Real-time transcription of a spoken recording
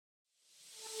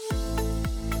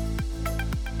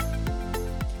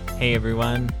Hey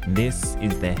everyone, this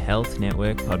is the Health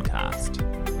Network podcast.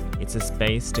 It's a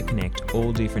space to connect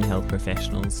all different health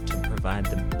professionals to provide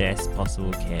the best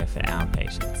possible care for our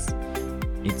patients.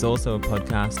 It's also a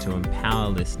podcast to empower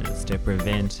listeners to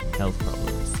prevent health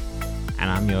problems.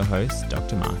 And I'm your host,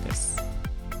 Dr. Marcus.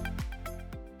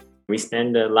 We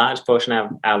spend a large portion of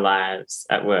our lives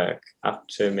at work, up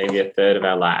to maybe a third of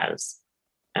our lives.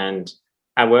 And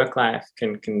our work life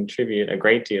can contribute a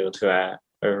great deal to our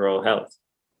overall health.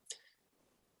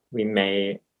 We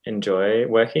may enjoy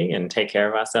working and take care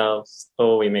of ourselves,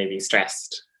 or we may be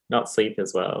stressed, not sleep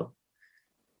as well,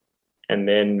 and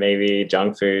then maybe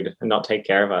junk food and not take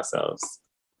care of ourselves.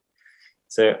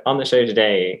 So on the show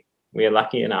today, we are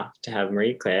lucky enough to have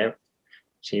Marie-Claire.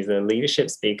 She's a leadership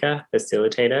speaker,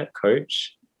 facilitator,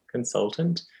 coach,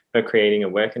 consultant for creating a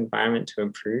work environment to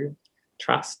improve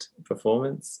trust,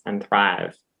 performance, and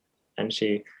thrive. And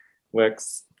she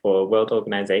works for world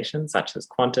organizations such as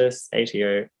Qantas,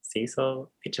 ATO, CSOL,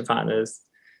 Pitcher Partners,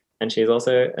 and she's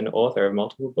also an author of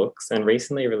multiple books and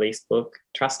recently released book,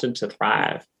 Trusted to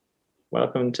Thrive.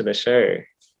 Welcome to the show,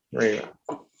 Maria.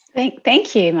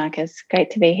 Thank you, Marcus.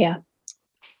 Great to be here.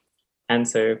 And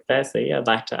so firstly, I'd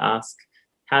like to ask,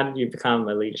 how did you become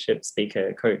a leadership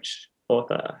speaker, coach,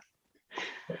 author?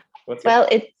 It's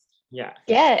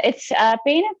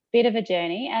been a bit of a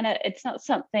journey, and it's not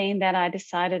something that I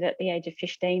decided at the age of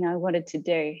 15 I wanted to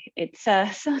do. It's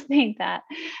something that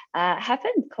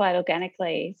happened quite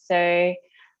organically. So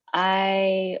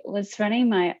I was running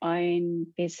my own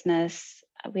business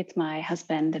with my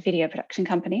husband, a video production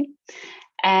company,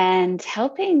 and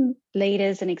helping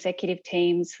leaders and executive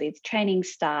teams with training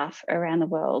staff around the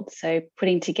world. So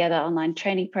putting together online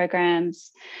training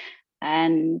programs.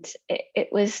 And it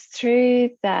was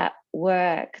through that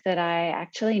work that I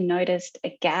actually noticed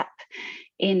a gap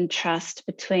in trust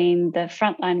between the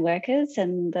frontline workers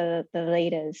and the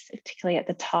leaders, particularly at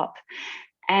the top.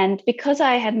 And because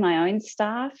I had my own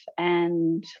staff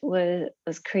and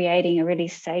was creating a really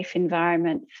safe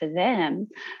environment for them,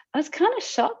 I was kind of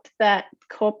shocked that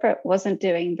corporate wasn't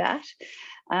doing that.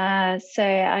 So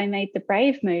I made the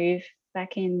brave move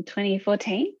back in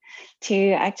 2014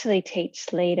 to actually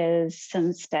teach leaders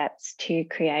some steps to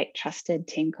create trusted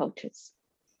team cultures.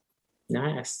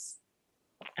 Nice.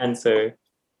 And so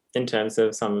in terms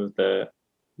of some of the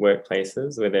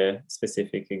workplaces, were there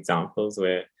specific examples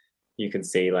where you could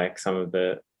see like some of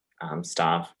the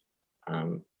staff,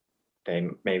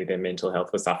 maybe their mental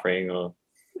health was suffering, or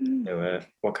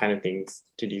what kind of things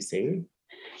did you see?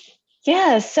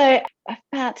 Yeah, so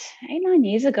about 8-9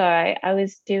 years ago, I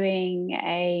was doing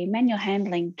a manual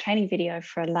handling training video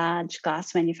for a large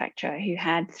glass manufacturer who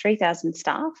had 3,000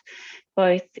 staff,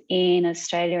 both in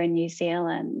Australia and New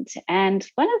Zealand. And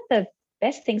one of the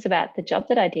best things about the job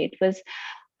that I did was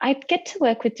I'd get to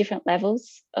work with different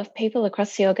levels of people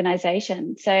across the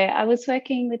organisation. So I was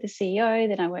working with the CEO,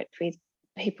 then I worked with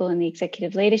people in the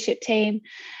executive leadership team,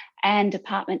 and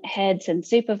department heads and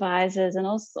supervisors and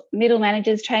also middle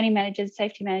managers, training managers,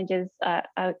 safety managers. I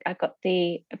got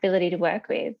the ability to work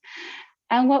with.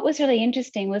 And what was really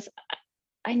interesting was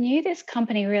I knew this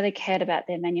company really cared about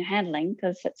their manual handling,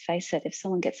 because let's face it, if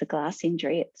someone gets a glass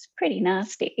injury, it's pretty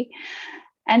nasty.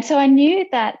 And so I knew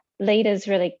that leaders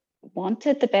really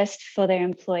wanted the best for their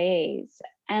employees.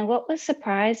 And what was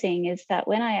surprising is that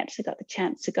when I actually got the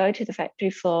chance to go to the factory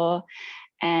floor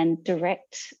and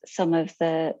direct some of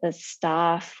the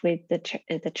staff with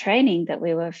the training that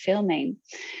we were filming,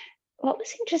 what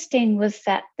was interesting was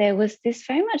that there was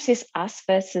very much this us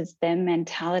versus them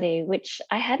mentality, which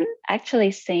I hadn't actually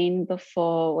seen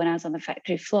before when I was on the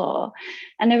factory floor.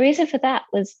 And the reason for that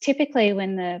was typically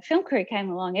when the film crew came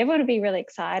along, everyone would be really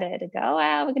excited to go,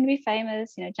 wow, we're going to be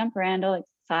famous, jump around all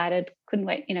excited, couldn't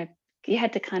wait, you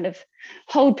had to kind of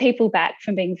hold people back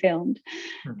from being filmed.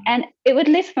 Mm-hmm. And it would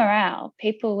lift morale.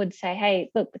 People would say,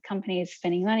 hey, look, the company is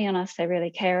spending money on us. They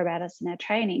really care about us in our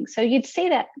training. So you'd see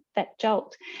that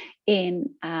jolt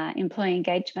in employee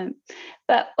engagement.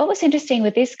 But what was interesting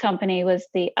with this company was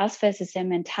the us versus them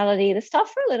mentality. The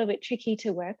staff were a little bit tricky to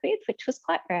work with, which was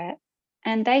quite rare.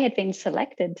 And they had been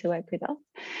selected to work with us.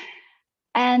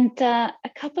 And a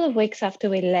couple of weeks after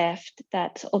we left,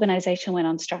 that organisation went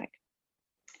on strike.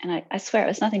 And I swear it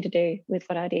was nothing to do with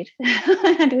what I did.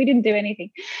 And we didn't do anything.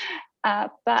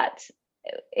 And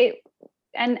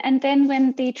then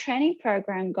when the training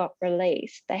program got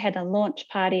released, they had a launch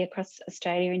party across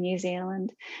Australia and New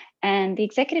Zealand. And the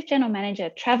executive general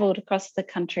manager travelled across the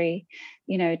country,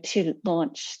 to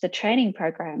launch the training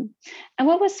program. And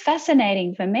what was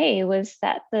fascinating for me was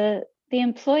that the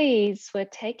employees were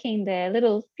taking their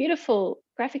little beautiful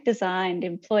graphic designed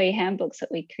employee handbooks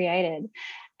that we created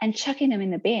and chucking them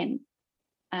in the bin.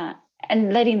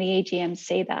 and letting the EGM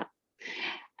see that.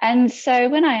 And so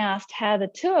when I asked how the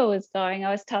tour was going,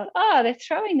 I was told, oh, they're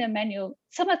throwing the manual.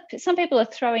 Some people are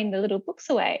throwing the little books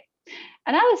away.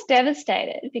 And I was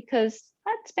devastated because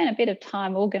I'd spent a bit of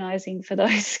time organising for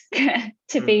those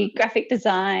to be graphic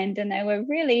designed, and they were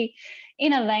really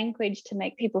in a language to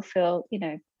make people feel,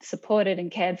 supported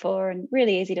and cared for and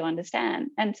really easy to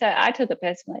understand. And so I took it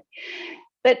personally.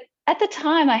 But at the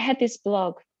time, I had this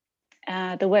blog,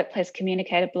 the Workplace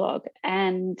Communicator blog,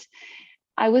 and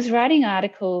I was writing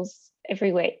articles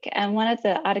every week. And one of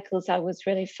the articles I was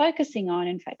really focusing on,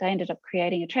 in fact, I ended up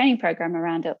creating a training program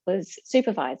around it, was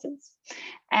supervisors.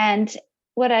 And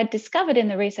what I discovered in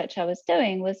the research I was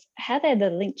doing was how they're the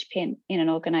linchpin in an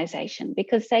organization,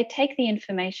 because they take the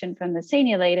information from the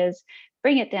senior leaders,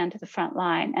 bring it down to the front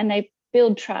line, and they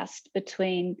build trust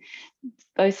between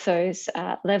both those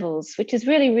levels, which is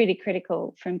really, really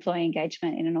critical for employee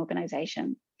engagement in an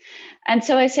organization. And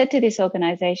so I said to this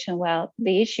organization, well,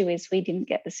 the issue is we didn't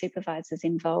get the supervisors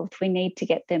involved. We need to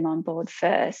get them on board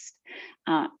first.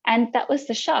 And that was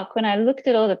the shock. When I looked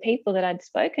at all the people that I'd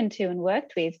spoken to and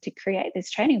worked with to create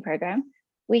this training program,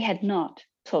 we had not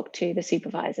talked to the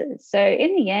supervisors. So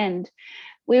in the end,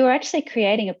 we were actually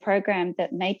creating a program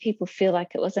that made people feel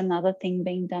like it was another thing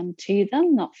being done to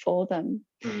them, not for them.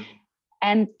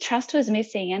 And trust was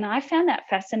missing. And I found that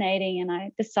fascinating. And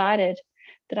I decided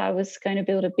that I was going to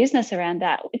build a business around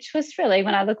that, which was really,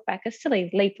 when I look back, a silly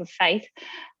leap of faith.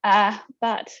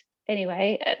 But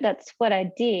anyway, that's what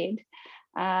I did.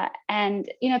 And,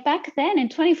 back then in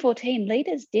 2014,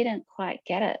 leaders didn't quite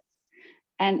get it.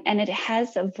 And it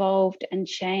has evolved and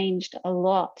changed a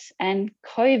lot. And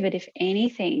COVID, if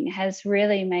anything, has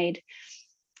really made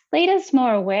leaders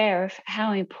more aware of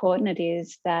how important it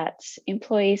is that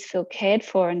employees feel cared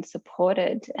for and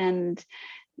supported. And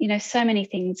so many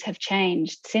things have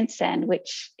changed since then,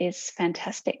 which is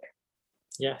fantastic.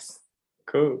 Yes,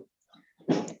 cool.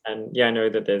 And I know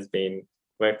that there's been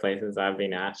workplaces I've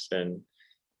been at, and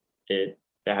there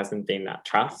hasn't been that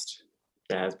trust.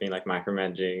 There has been like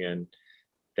micromanaging, and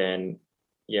then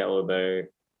although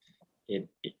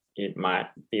it might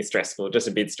be stressful, just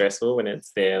a bit stressful when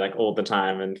it's there like all the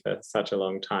time and for such a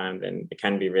long time, then it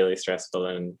can be really stressful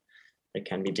and it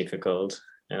can be difficult.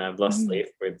 And I've lost sleep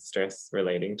with stress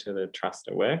relating to the trust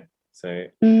at work. So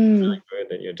it's really good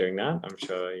that you're doing that. I'm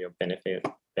sure you're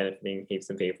benefiting heaps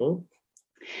of people.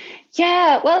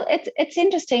 Yeah, well, it's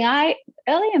interesting.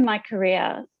 Early in my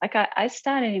career, I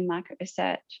started in market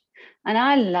research, and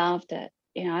I loved it.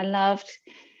 I loved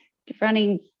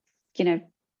running,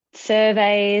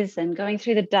 surveys and going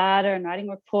through the data and writing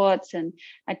reports. And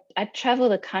I travel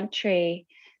the country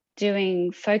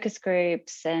doing focus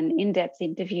groups and in-depth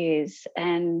interviews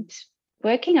and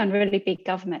working on really big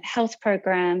government health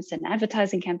programs and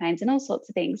advertising campaigns and all sorts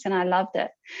of things. And I loved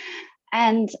it.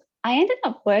 And I ended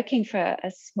up working for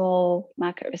a small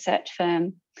market research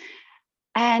firm.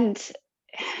 And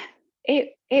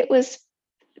it was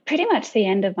pretty much the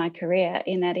end of my career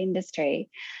in that industry.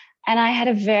 And I had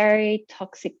a very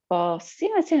toxic boss. He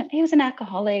was an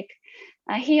alcoholic.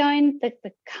 He owned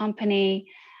the company.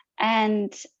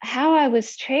 And how I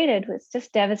was treated was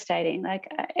just devastating. Like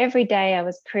every day I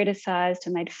was criticized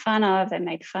and made fun of. They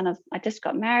made fun of, I just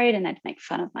got married and they'd make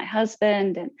fun of my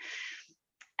husband.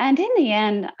 And in the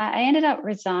end, I ended up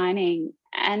resigning,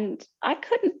 and I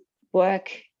couldn't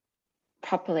work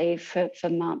properly for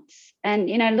months. And,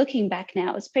 looking back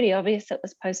now, it was pretty obvious it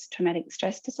was post-traumatic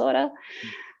stress disorder.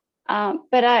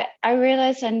 But I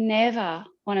realized I never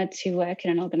wanted to work in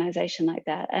an organization like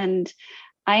that. And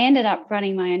I ended up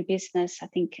running my own business, I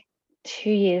think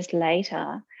 2 years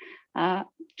later,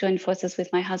 joined forces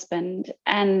with my husband,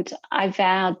 and I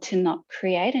vowed to not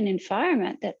create an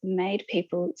environment that made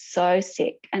people so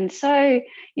sick and so,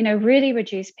 really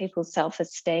reduce people's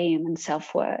self-esteem and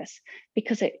self-worth,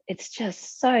 because it's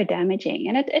just so damaging.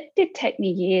 And it did take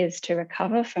me years to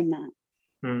recover from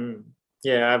that.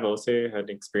 Yeah, I've also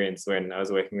had experience when I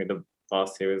was working with a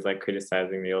boss who was like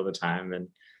criticizing me all the time, and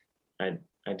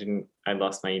I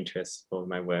lost my interest for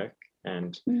my work,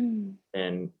 and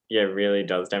it really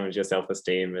does damage your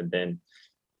self-esteem, and then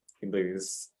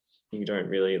you don't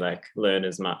really like learn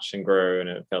as much and grow, and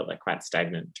it felt like quite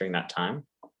stagnant during that time.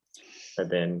 But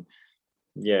then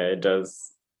it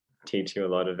does teach you a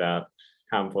lot about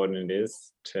how important it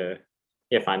is to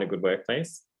find a good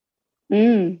workplace.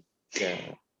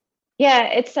 Yeah,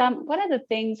 it's one of the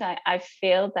things I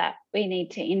feel that we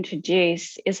need to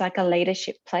introduce is like a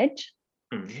leadership pledge,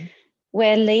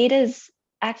 where leaders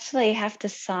actually have to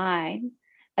sign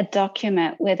a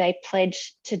document where they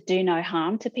pledge to do no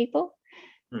harm to people.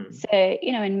 So,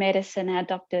 in medicine, our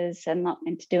doctors are not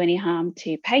meant to do any harm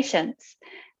to patients.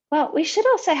 Well, we should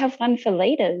also have one for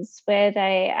leaders where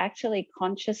they actually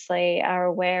consciously are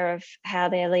aware of how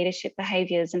their leadership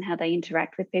behaviors and how they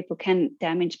interact with people can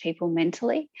damage people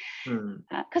mentally.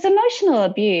 Because emotional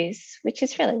abuse, which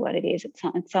is really what it is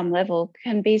at some level,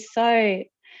 can be so,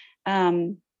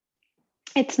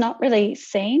 it's not really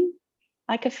seen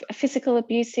like a physical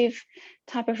abusive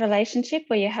type of relationship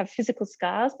where you have physical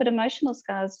scars, but emotional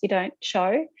scars you don't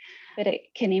show, but it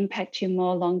can impact you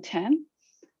more long term.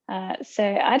 So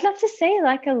I'd love to see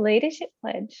like a leadership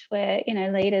pledge where,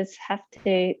 leaders have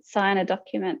to sign a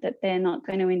document that they're not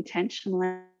going to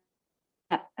intentionally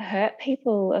hurt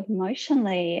people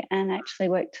emotionally and actually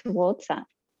work towards that.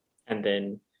 And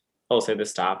then also the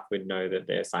staff would know that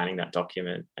they're signing that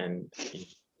document, and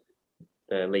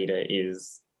the leader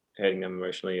is hurting them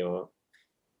emotionally or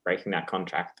breaking that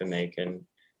contract, then they can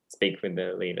speak with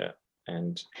the leader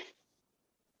and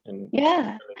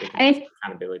yeah,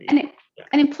 accountability.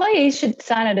 And employees should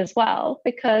sign it as well,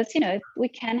 because we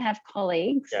can have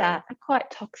colleagues that are quite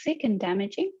toxic and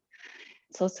damaging.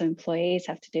 It's also employees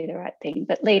have to do the right thing,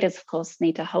 but leaders, of course,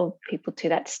 need to hold people to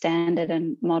that standard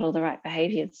and model the right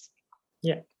behaviours.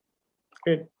 Yeah,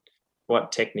 good.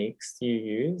 What techniques do you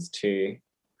use to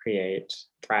create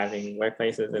thriving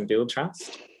workplaces and build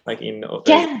trust, like in those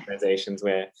organizations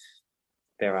where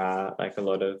there are like a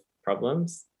lot of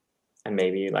problems and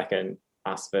maybe like an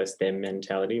us versus them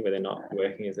mentality where they're not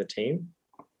working as a team?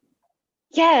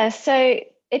 Yeah, so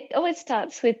it always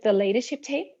starts with the leadership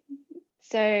team.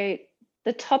 So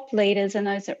the top leaders and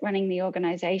those that are running the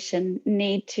organization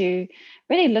need to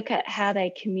really look at how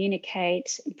they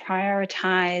communicate,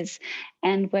 prioritize,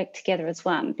 and work together as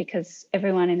one, because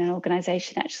everyone in an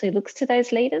organization actually looks to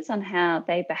those leaders on how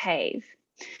they behave.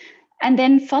 And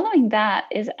then following that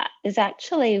is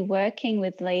actually working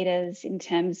with leaders in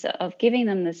terms of giving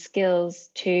them the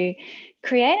skills to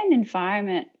create an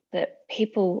environment that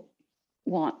people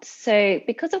want. So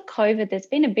because of COVID, there's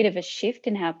been a bit of a shift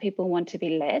in how people want to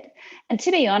be led. And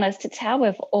to be honest, it's how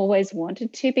we've always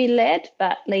wanted to be led,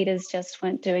 but leaders just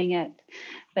weren't doing it.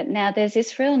 But now there's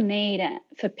this real need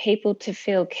for people to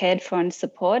feel cared for and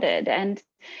supported. And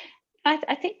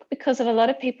I think because of a lot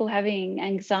of people having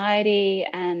anxiety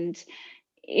and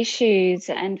issues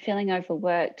and feeling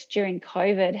overworked during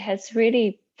COVID has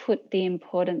really put the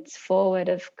importance forward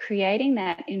of creating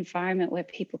that environment where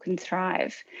people can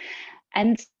thrive.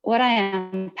 And what I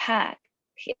unpack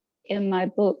in my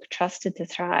book, Trusted to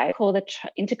Thrive, called the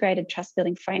Integrated Trust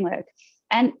Building Framework.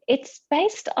 And it's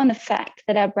based on the fact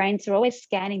that our brains are always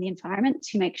scanning the environment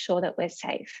to make sure that we're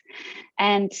safe.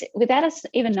 And without us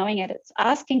even knowing it, it's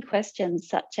asking questions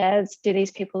such as, do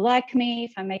these people like me?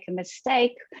 If I make a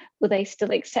mistake, will they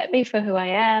still accept me for who I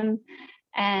am?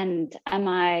 And am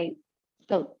I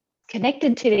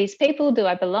connected to these people? Do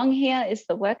I belong here? Is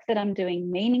the work that I'm doing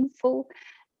meaningful?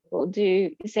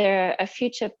 Is there a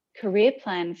future career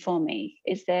plan for me?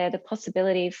 Is there the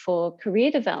possibility for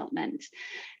career development?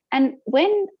 And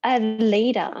when a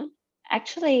leader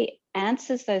actually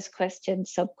answers those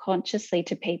questions subconsciously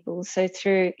to people, so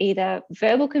through either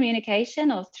verbal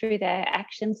communication or through their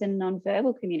actions and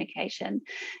non-verbal communication,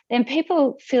 then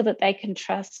people feel that they can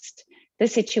trust the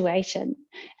situation.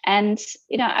 And,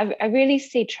 I really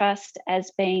see trust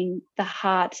as being the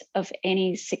heart of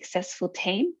any successful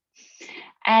team.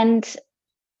 And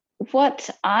what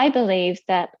I believe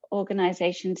that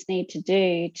organizations need to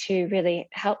do to really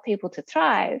help people to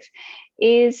thrive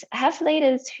is have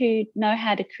leaders who know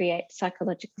how to create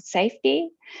psychological safety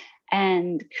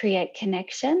and create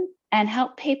connection and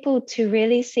help people to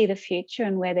really see the future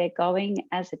and where they're going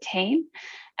as a team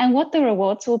and what the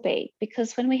rewards will be.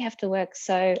 Because when we have to work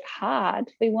so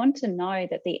hard, we want to know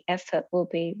that the effort will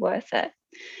be worth it.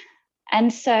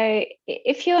 And so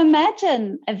if you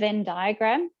imagine a Venn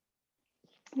diagram,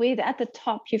 with at the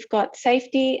top, you've got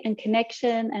safety and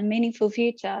connection and meaningful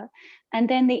future. And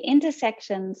then the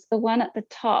intersections, the one at the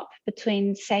top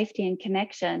between safety and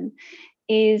connection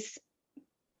is,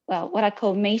 what I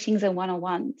call meetings and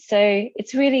one-on-one. So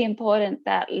it's really important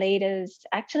that leaders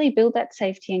actually build that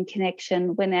safety and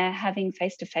connection when they're having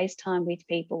face-to-face time with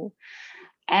people.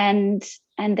 And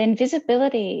then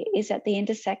visibility is at the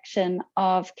intersection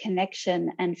of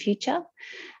connection and future.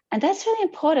 And that's really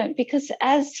important because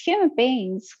as human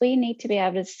beings, we need to be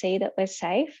able to see that we're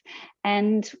safe.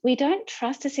 And we don't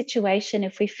trust a situation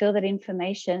if we feel that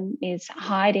information is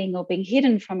hiding or being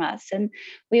hidden from us. And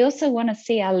we also want to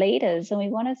see our leaders and we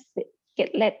want to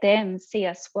let them see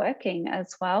us working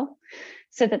as well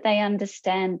so that they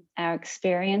understand our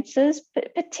experiences,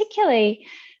 but particularly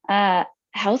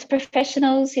health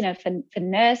professionals, for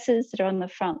nurses that are on the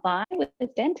front line, with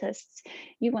dentists.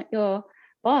 You want your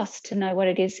boss to know what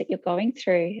it is that you're going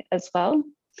through as well.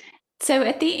 So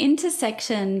at the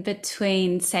intersection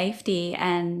between safety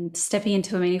and stepping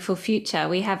into a meaningful future,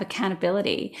 we have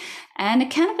accountability. And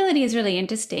accountability is really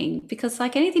interesting because,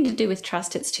 like anything to do with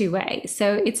trust, it's two ways.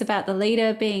 So it's about the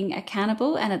leader being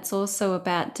accountable, and it's also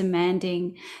about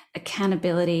demanding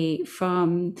accountability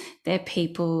from their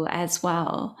people as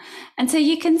well. And so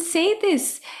you can see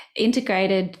this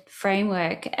integrated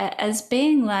framework as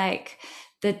being like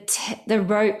the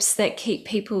ropes that keep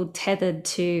people tethered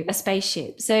to a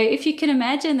spaceship. So if you can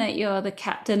imagine that you're the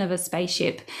captain of a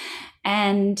spaceship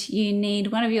and you need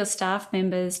one of your staff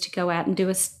members to go out and do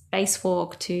a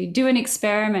spacewalk, to do an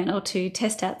experiment, or to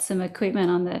test out some equipment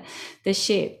on the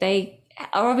ship, they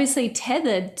are obviously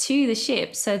tethered to the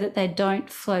ship so that they don't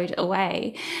float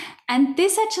away. And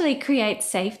this actually creates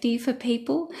safety for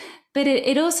people. But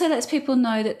it also lets people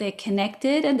know that they're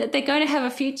connected and that they're going to have a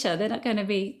future. They're not going to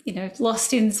be,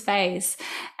 lost in space.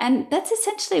 And that's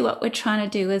essentially what we're trying to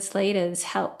do as leaders,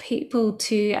 help people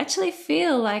to actually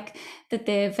feel like that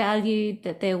they're valued,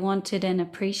 that they're wanted and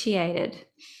appreciated.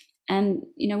 And,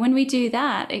 when we do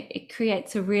that, it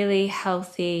creates a really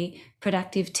healthy,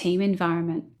 productive team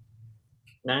environment.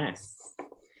 Nice.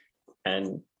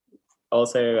 And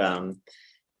also,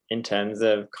 in terms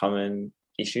of common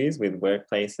issues with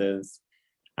workplaces,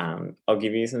 I'll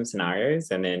give you some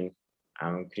scenarios, and then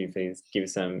could you please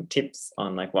give some tips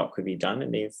on like what could be done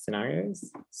in these scenarios?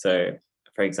 So,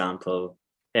 for example,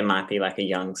 there might be like a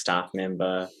young staff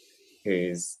member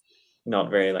who's not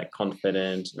very like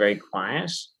confident, very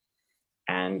quiet,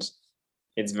 and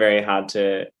it's very hard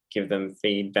to give them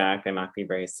feedback. They might be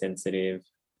very sensitive.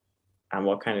 And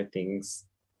what kind of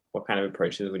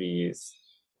approaches would you use?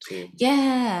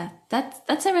 Yeah,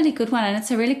 that's a really good one, and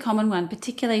it's a really common one,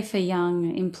 particularly for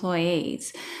young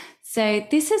employees. So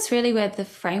this is really where the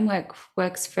framework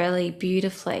works really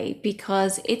beautifully,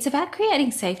 because it's about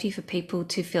creating safety for people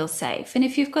to feel safe. And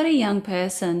if you've got a young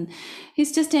person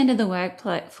who's just entered the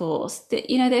workforce, that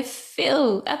they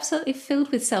feel absolutely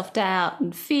filled with self-doubt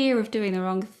and fear of doing the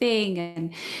wrong thing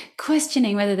and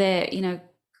questioning whether they're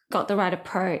got the right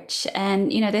approach,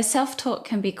 and their self-talk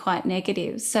can be quite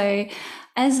negative. So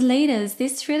as leaders,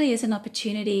 this really is an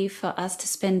opportunity for us to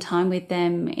spend time with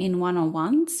them in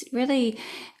one-on-ones, really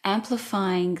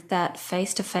amplifying that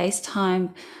face-to-face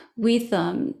time with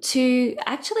them to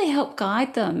actually help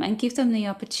guide them and give them the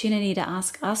opportunity to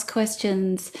ask us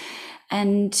questions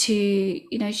and to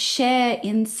share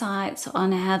insights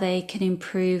on how they can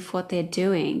improve what they're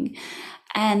doing.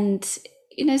 And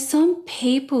some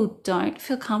people don't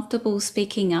feel comfortable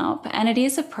speaking up, and it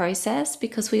is a process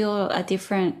because we all are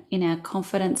different in our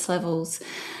confidence levels.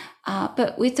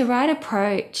 But with the right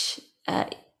approach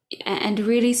and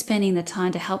really spending the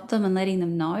time to help them and letting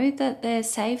them know that they're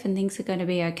safe and things are going to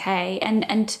be okay,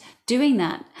 and doing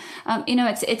that,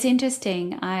 it's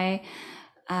interesting. I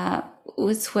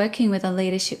was working with a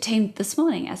leadership team this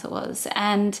morning, as it was,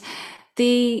 and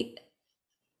the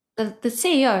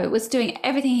CEO was doing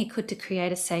everything he could to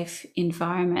create a safe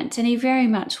environment, and he very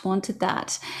much wanted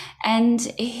that. And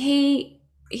he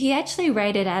actually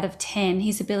rated out of 10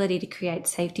 his ability to create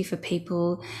safety for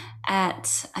people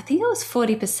at, I think it was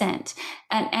 40%,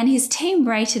 and his team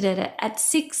rated it at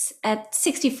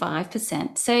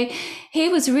 65%. So he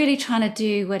was really trying to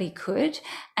do what he could,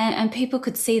 and people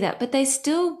could see that, but they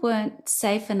still weren't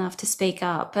safe enough to speak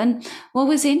up. And what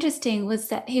was interesting was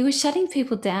that he was shutting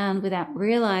people down without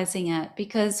realizing it,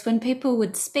 because when people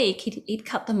would speak, he'd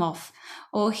cut them off,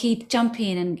 or he'd jump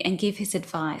in and give his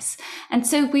advice. And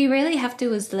so we really have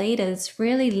to, as leaders,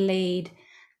 really lead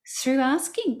through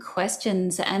asking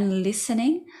questions and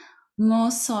listening, more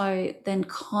so than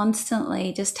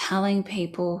constantly just telling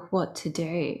people what to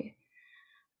do.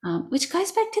 Which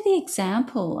goes back to the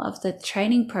example of the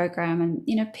training program. And,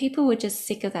 people were just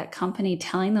sick of that company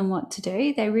telling them what to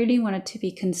do. They really wanted to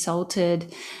be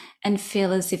consulted and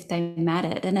feel as if they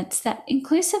mattered. And it's that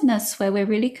inclusiveness where we're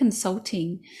really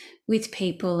consulting with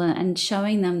people and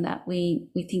showing them that we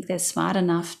think they're smart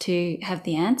enough to have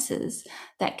the answers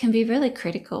that can be really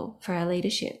critical for our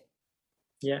leadership.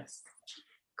 Yes,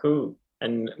 cool.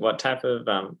 And what type of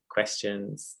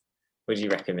questions would you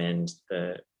recommend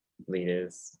the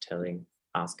leaders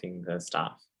asking the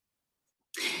staff?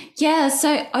 Yeah,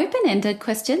 so open-ended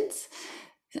questions.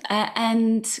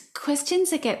 And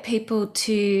questions that get people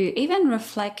to even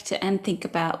reflect and think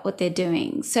about what they're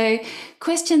doing. So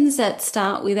questions that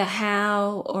start with a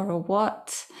how or a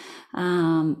what,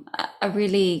 are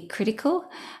really critical.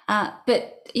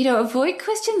 But, avoid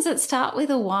questions that start with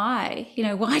a why.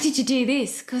 Why did you do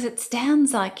this? Because it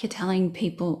sounds like you're telling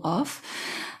people off.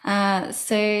 Even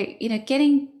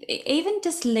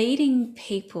just leading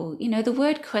people, the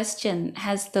word question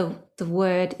has the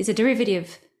word is a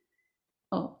derivative.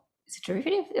 Oh, is it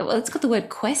derivative? Well, it's got the word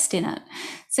quest in it.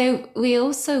 So we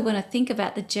also want to think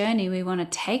about the journey we want to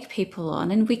take people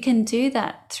on, and we can do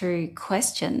that through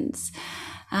questions.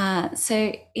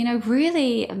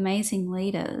 Really amazing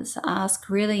leaders ask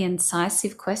really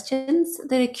incisive questions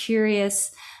that are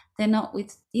curious. They're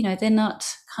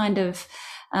not kind of,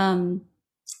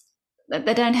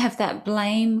 they don't have that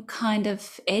blame kind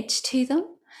of edge to them,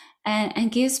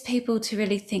 and gives people to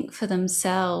really think for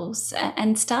themselves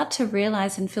and start to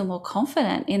realize and feel more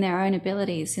confident in their own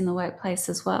abilities in the workplace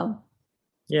as well.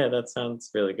 Yeah, that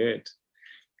sounds really good.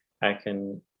 I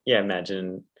can,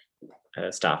 imagine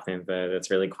a staff member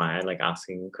that's really quiet, like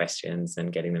asking questions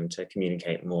and getting them to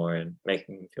communicate more and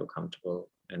making them feel comfortable,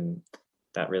 and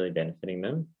that really benefiting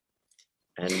them.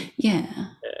 And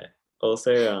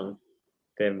also,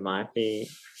 there might be,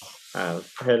 I've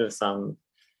heard of some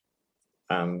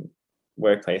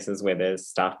workplaces where there's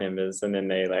staff members and then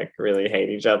they like really hate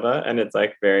each other, and it's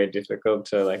like very difficult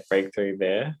to like break through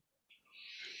there.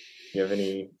 Do you have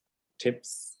any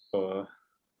tips or?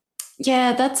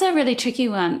 Yeah, that's a really tricky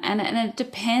one, and it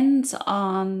depends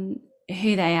on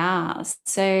who they are.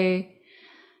 So,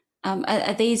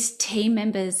 are these team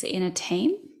members in a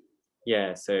team?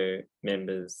 Yeah, so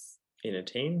members in a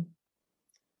team.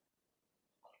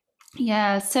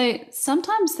 Yeah, so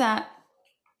sometimes that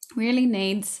really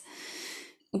needs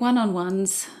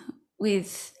one-on-ones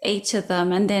with each of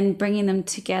them, and then bringing them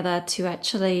together to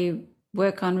actually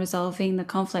work on resolving the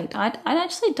conflict. I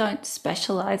actually don't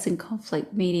specialize in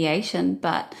conflict mediation,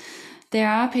 but there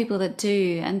are people that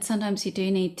do, and sometimes you do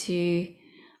need to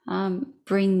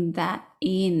bring that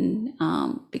in,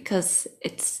 because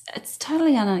it's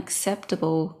totally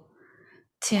unacceptable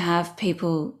to have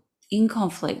people in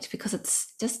conflict, because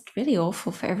it's just really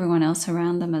awful for everyone else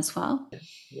around them as well.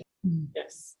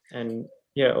 Yes, and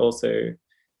also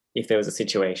if there was a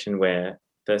situation where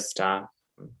the staff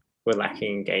were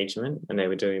lacking engagement and they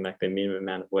were doing like the minimum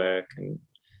amount of work and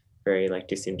very like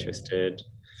disinterested,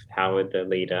 how would the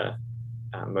leader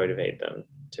motivate them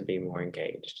to be more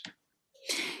engaged?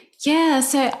 Yeah,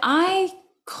 so I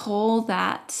call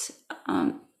that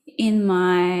in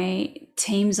my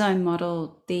team zone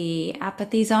model the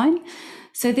apathy zone.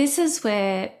 So this is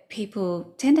where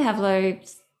people tend to have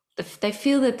they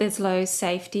feel that there's low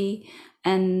safety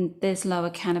and there's low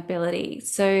accountability.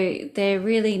 So they're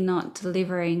really not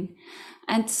delivering.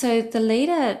 And so the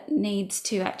leader needs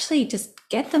to actually just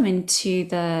get them into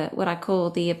what I call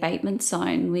the abatement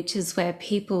zone, which is where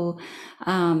people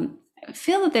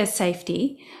feel that there's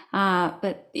safety,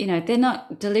 but they're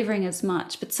not delivering as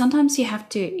much. But sometimes you have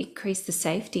to increase the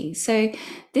safety. So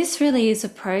this really is a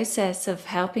process of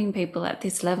helping people at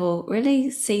this level really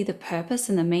see the purpose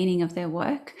and the meaning of their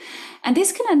work. And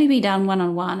this can only be done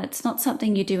one-on-one. It's not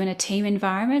something you do in a team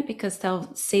environment, because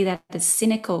they'll see that as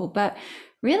cynical, but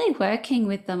really working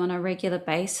with them on a regular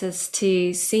basis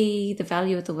to see the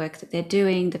value of the work that they're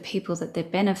doing, the people that they're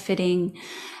benefiting,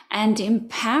 and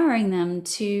empowering them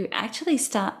to actually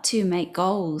start to make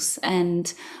goals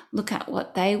and look at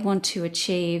what they want to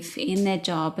achieve in their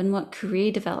job and what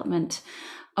career development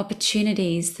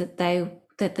opportunities that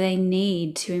they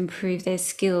need to improve their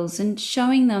skills, and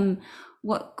showing them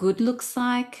what good looks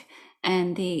like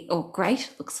or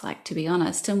great looks like, to be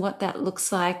honest, and what that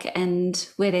looks like and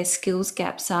where their skills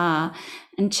gaps are,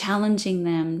 and challenging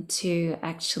them to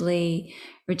actually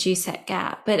reduce that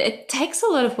gap. But it takes a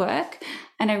lot of work,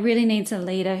 and it really needs a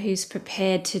leader who's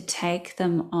prepared to take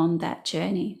them on that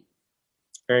journey.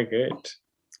 Very good.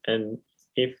 And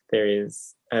if there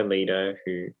is a leader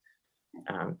who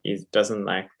doesn't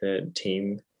like the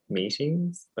team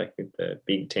meetings, like with the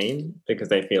big team, because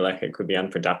they feel like it could be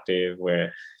unproductive,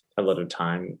 where a lot of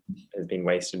time has been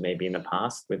wasted maybe in the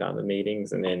past with other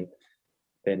meetings, and then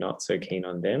they're not so keen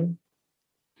on them,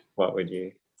 what would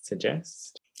you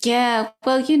suggest? Yeah,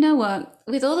 well, you know what?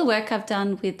 With all the work I've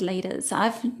done with leaders,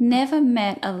 I've never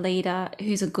met a leader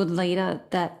who's a good leader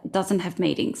that doesn't have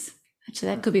meetings.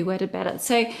 Actually, that could be worded better.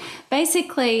 So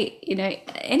basically,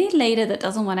 any leader that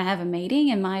doesn't want to have a meeting,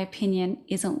 in my opinion,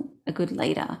 isn't a good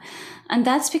leader. And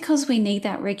that's because we need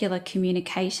that regular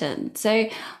communication. So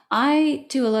I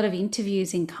do a lot of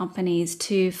interviews in companies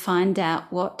to find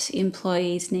out what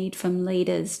employees need from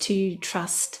leaders to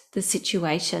trust the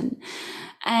situation.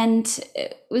 And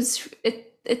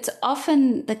it it's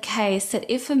often the case that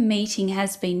if a meeting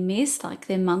has been missed, like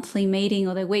their monthly meeting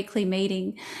or their weekly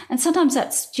meeting, and sometimes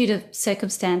that's due to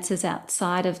circumstances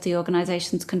outside of the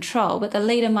organization's control, but the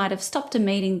leader might have stopped a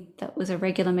meeting that was a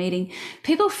regular meeting,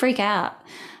 people freak out.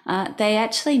 They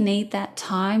actually need that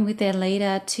time with their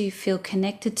leader to feel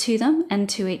connected to them and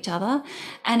to each other.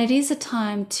 And it is a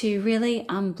time to really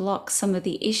unblock some of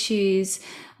the issues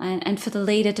and for the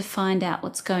leader to find out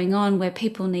what's going on, where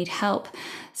people need help.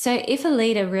 So if a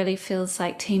leader really feels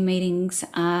like team meetings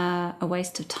are a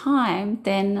waste of time,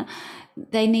 then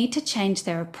they need to change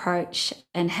their approach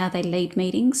and how they lead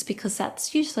meetings, because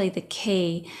that's usually the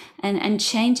key. And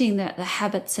changing the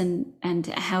habits and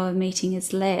how a meeting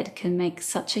is led can make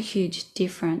such a huge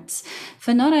difference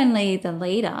for not only the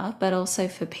leader, but also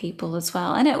for people as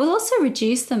well. And it will also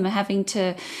reduce them having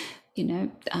to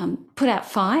put out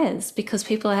fires because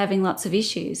people are having lots of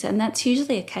issues. And that's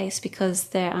usually a case because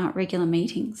there aren't regular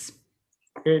meetings.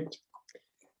 Good.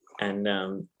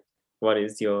 And what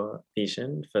is your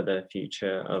vision for the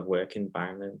future of work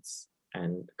environments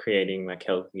and creating like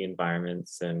healthy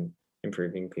environments and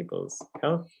improving people's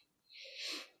health?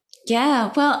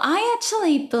 Yeah, well, I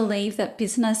actually believe that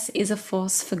business is a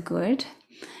force for good.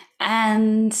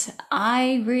 And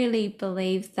I really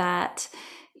believe that,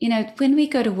 when we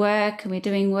go to work and we're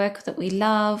doing work that we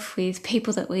love with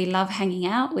people that we love hanging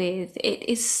out with, it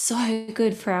is so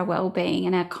good for our well-being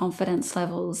and our confidence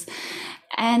levels.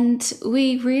 And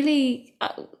we really,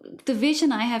 the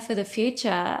vision I have for the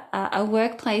future are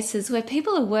workplaces where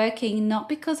people are working not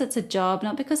because it's a job,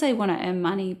 not because they want to earn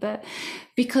money, but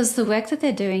because the work that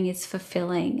they're doing is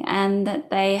fulfilling, and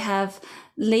that they have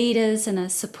leaders and a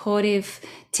supportive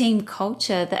team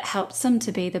culture that helps them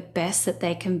to be the best that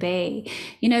they can be.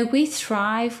 We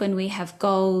thrive when we have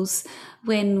goals,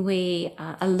 when we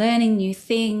are learning new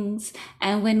things,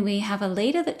 and when we have a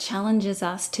leader that challenges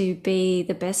us to be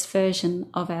the best version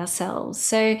of ourselves.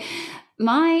 So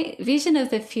my vision of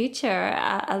the future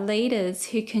are leaders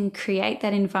who can create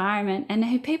that environment,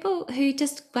 and people who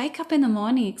just wake up in the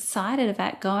morning excited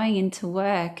about going into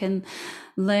work and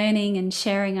learning and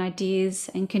sharing ideas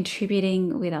and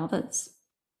contributing with others.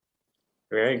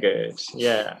 Very good.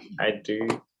 Yeah, I do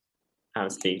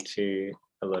speak to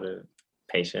a lot of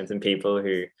patients and people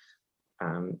who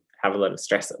have a lot of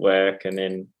stress at work, and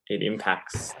then it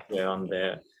impacts on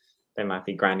they might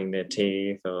be grinding their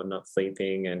teeth or not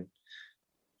sleeping, and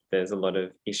there's a lot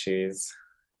of issues.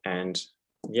 And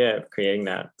creating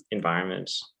that environment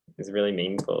is really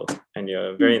meaningful, and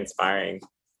you're very inspiring.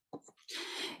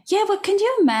 Yeah, well, can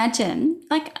you imagine,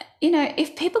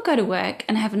 if people go to work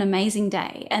and have an amazing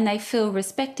day and they feel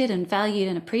respected and valued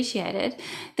and appreciated,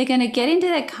 they're going to get into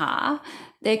their car,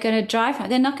 they're going to drive home.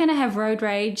 They're not going to have road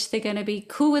rage. They're going to be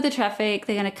cool with the traffic.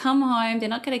 They're going to come home. They're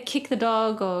not going to kick the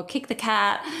dog or kick the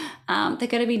cat. They're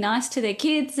going to be nice to their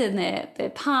kids and their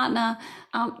partner.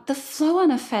 The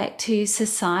flow-on effect to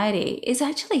society is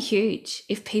actually huge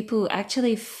if people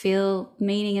actually feel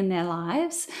meaning in their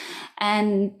lives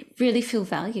and really feel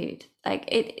valued.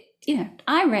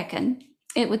 I reckon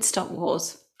it would stop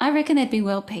wars. I reckon there'd be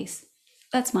world peace.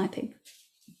 That's my thing.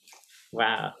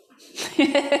 Wow.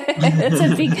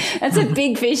 That's a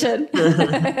big vision.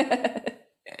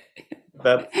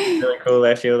 That's really cool.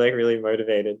 I feel really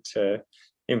motivated to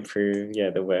improve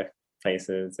the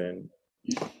workplaces,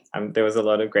 and there was a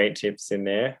lot of great tips in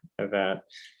there about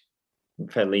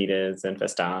for leaders and for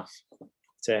staff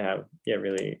to have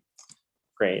really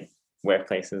great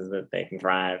workplaces that they can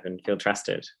thrive and feel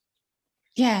trusted.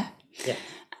 Yeah.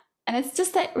 And it's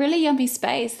just that really yummy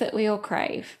space that we all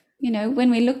crave. When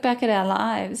we look back at our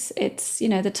lives, it's,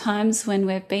 the times when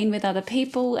we've been with other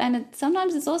people, and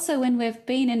sometimes it's also when we've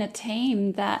been in a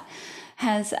team that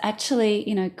has actually,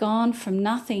 gone from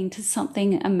nothing to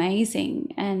something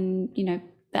amazing. And,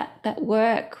 that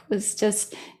work was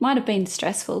just, might have been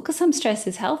stressful, because some stress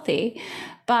is healthy,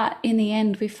 but in the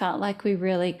end, we felt like we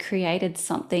really created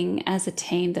something as a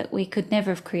team that we could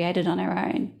never have created on our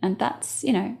own. And that's,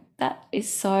 that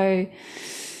is so,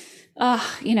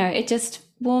 it just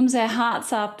warms our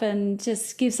hearts up and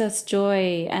just gives us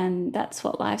joy, and that's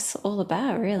what life's all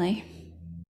about, really.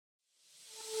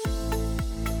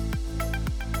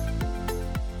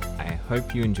 I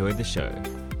hope you enjoyed the show.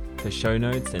 For show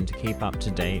notes and to keep up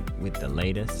to date with the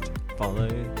latest, follow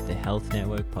the Health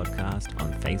Network podcast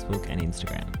on Facebook and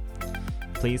Instagram.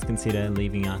 Please consider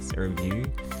leaving us a review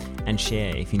and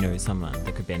share if you know someone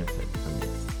that could benefit from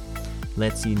this.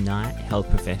 Let's unite health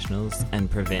professionals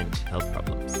and prevent health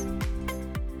problems.